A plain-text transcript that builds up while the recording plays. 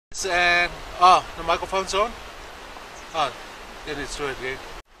And oh, the microphone's on. Oh, then it's do it again.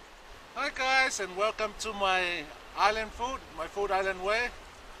 Hi guys, and welcome to my island food, my food island way.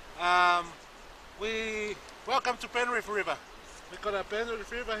 We welcome to Penrith River. We got a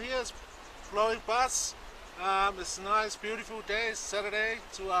Penrith River here, it's flowing past. It's a nice, beautiful day. It's Saturday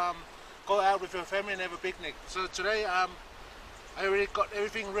to go out with your family and have a picnic. So today I already got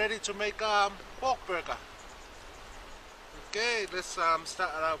everything ready to make pork burger. Okay, let's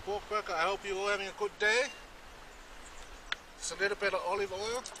start our pork burger. I hope you're all having a good day. Just a little bit of olive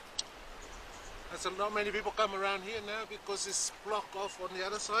oil. There's not many people come around here now because it's blocked off on the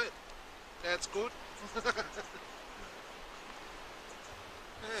other side. That's good.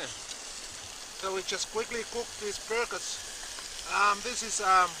 Yeah. So we just quickly cook these burgers. This is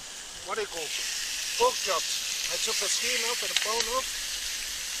what do you call pork chops. I took the skin off and the bone off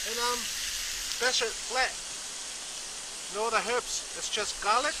and bash it flat. No other herbs. It's just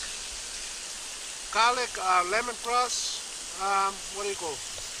garlic, lemongrass. What do you call?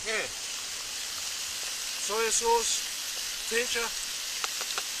 Yeah. Soy sauce, ginger,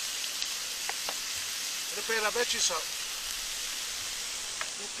 and a bit of veggie salt.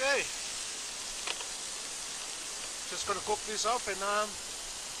 Okay. Just gonna cook this up and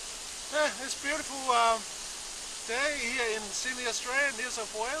yeah, it's beautiful day here in Sydney, Australia, New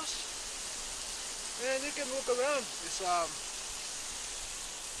South Wales. And you can walk around. It's yeah.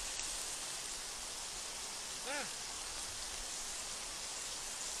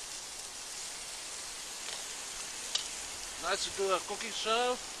 Nice to do a cooking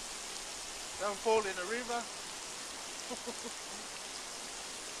show. Don't fall in the river.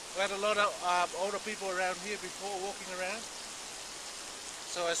 We had a lot of older people around here before walking around.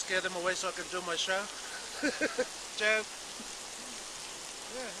 So I scared them away so I can do my show. Joe.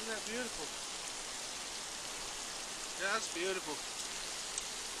 Yeah, isn't that beautiful? Yeah, that's beautiful.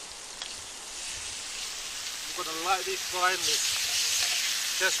 I'm gonna lightly fry this.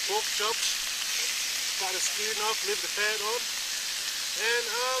 Just pork chops. Cut the skin off, leave the fat on, and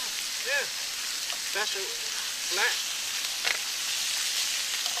yeah, bash it flat.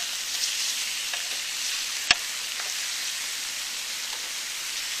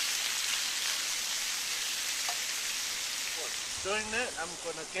 Doing that, I'm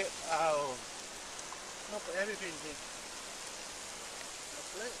gonna get not everything here. A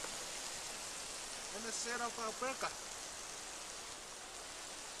plate and a set of our burger.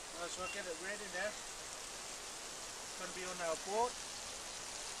 So I'll get it ready now. Going to be on our board.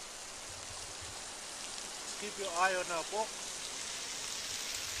 Just keep your eye on our board.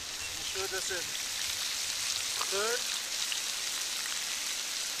 Ensure it doesn't burn.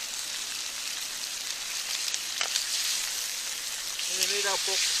 And you need our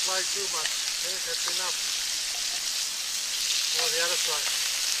pork to fry too much. Okay, that's enough. On the other side.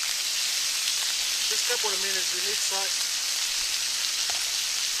 Just a couple of minutes on each side.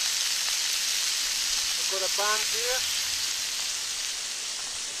 Got a pan here.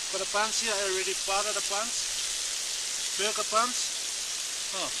 Got a pans here. I already buttered the pans. Burger pans.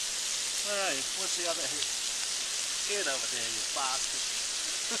 Oh, where are you? What's the other head? Get over there, you bastard.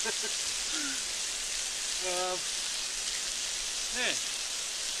 Yeah.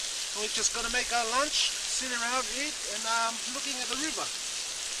 We're just gonna make our lunch, sit around, eat, and looking at the river.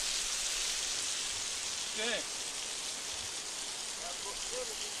 Okay.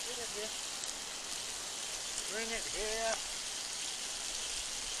 Bring it here.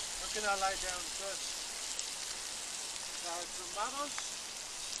 What can I lay down first? Now tomatoes.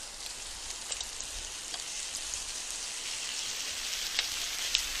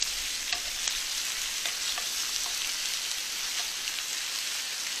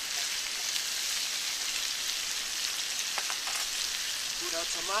 Put our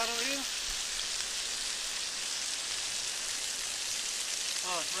tomato in.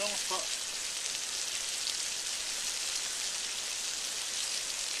 Oh, wrong spot.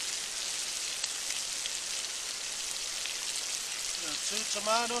 Two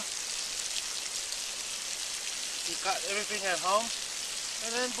tomato. You cut everything at home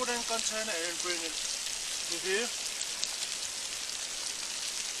and then put in container and bring it with you.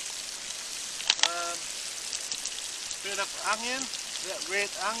 Bit of onion, that red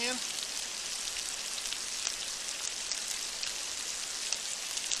onion.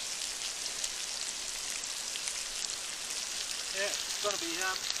 Yeah, it's gonna be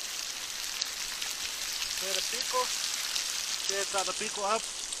bit of pickle. Yeah, cut the pickle up.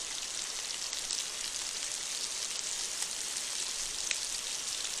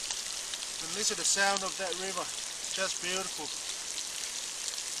 And listen to the sound of that river. It's just beautiful.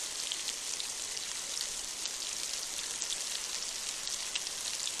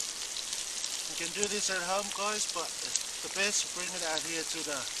 can do this at home, guys, but the best bring it out here to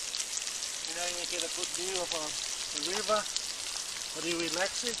the, you know, you get a good view of the river, but you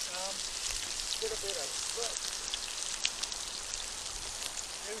relax it. Get a bit of sweat.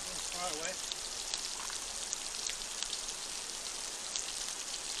 Everything's far away.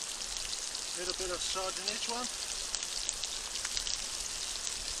 Little bit of salt in each one.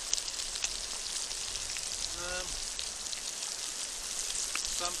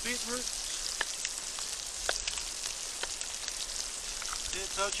 Some beetroot. I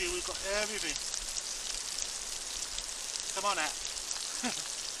told you we got everything. Come on out.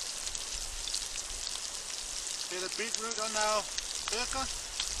 Bit of beetroot on our burger.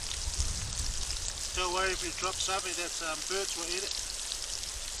 Don't worry if you drop something that birds will eat it.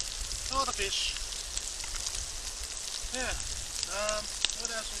 Or the fish. Yeah. What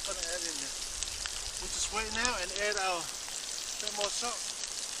else we gonna add in there? We just wait now and add our bit more salt.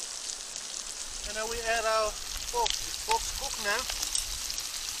 And then we add our pork. The pork's cooked now.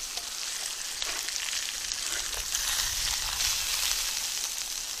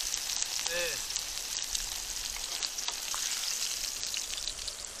 There.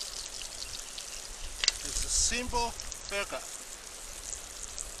 It's a simple burger.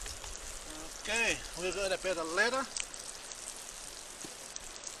 Okay, we got a bit of leather.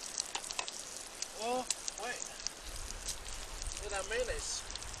 Oh, wait. Bit of mayonnaise.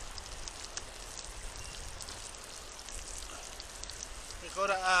 We got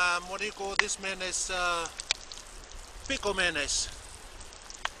a, what do you call this mayonnaise? Pickle mayonnaise.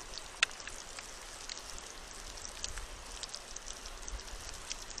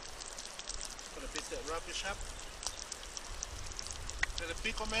 Got a bit that rubbish up. Bit of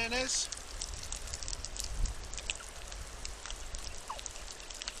pickle mayonnaise.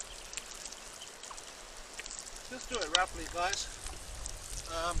 Just do it roughly, guys.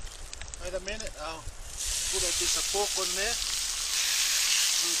 Wait a minute, I'll put a piece of pork on there.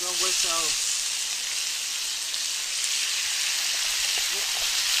 We don't waste our...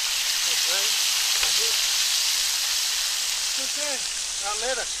 Okay, our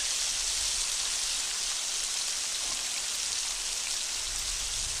lettuce.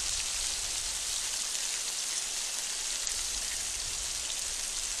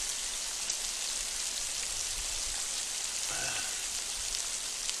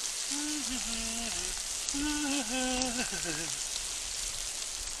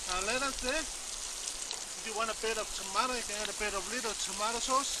 Now let us there. If you want a bit of tomato, you can add a bit of little tomato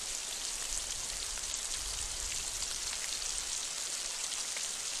sauce.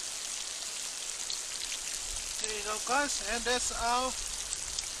 There you go, guys, and that's our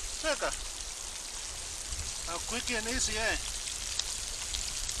burger. How quick and easy, eh?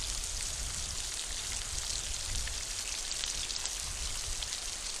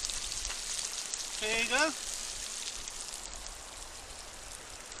 There you go.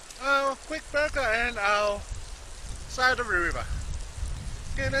 Our quick burger and our side of the river.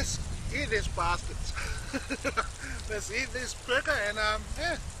 Okay, let's eat these bastards. Let's eat this burger and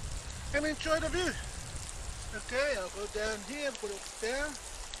yeah, and enjoy the view. Okay, I'll go down here, put it down.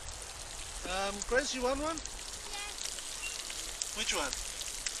 Grace, you want one? Yes. Which one?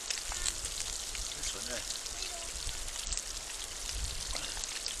 This one, yeah.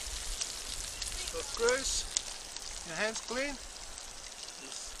 So Grace, your hands clean?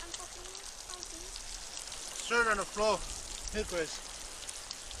 Yes. Throw it on the floor. Here, Grace.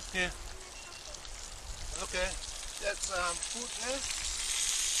 Here. Okay. That's food there.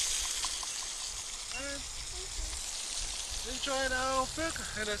 And enjoy our burger.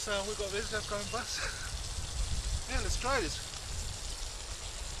 And that's we got visitors coming past. Yeah, let's try this.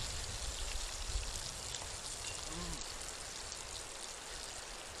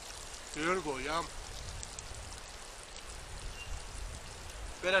 Beautiful, yum.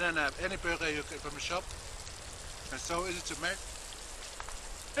 Better than any burger you get from a shop. It's so easy to make.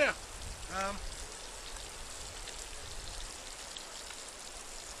 Yeah.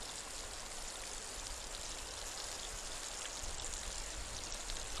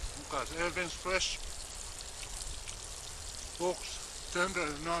 Because everything's fresh. Pork's tender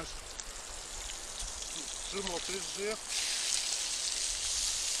and nice. 2 more pieces here.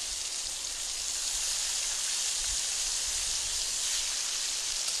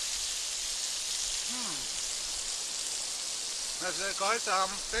 That's it, guys.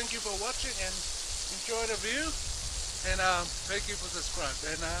 Thank you for watching and enjoy the view, and thank you for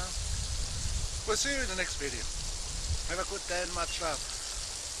subscribing, and we'll see you in the next video. Have a good day and much love.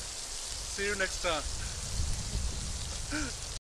 See you next time.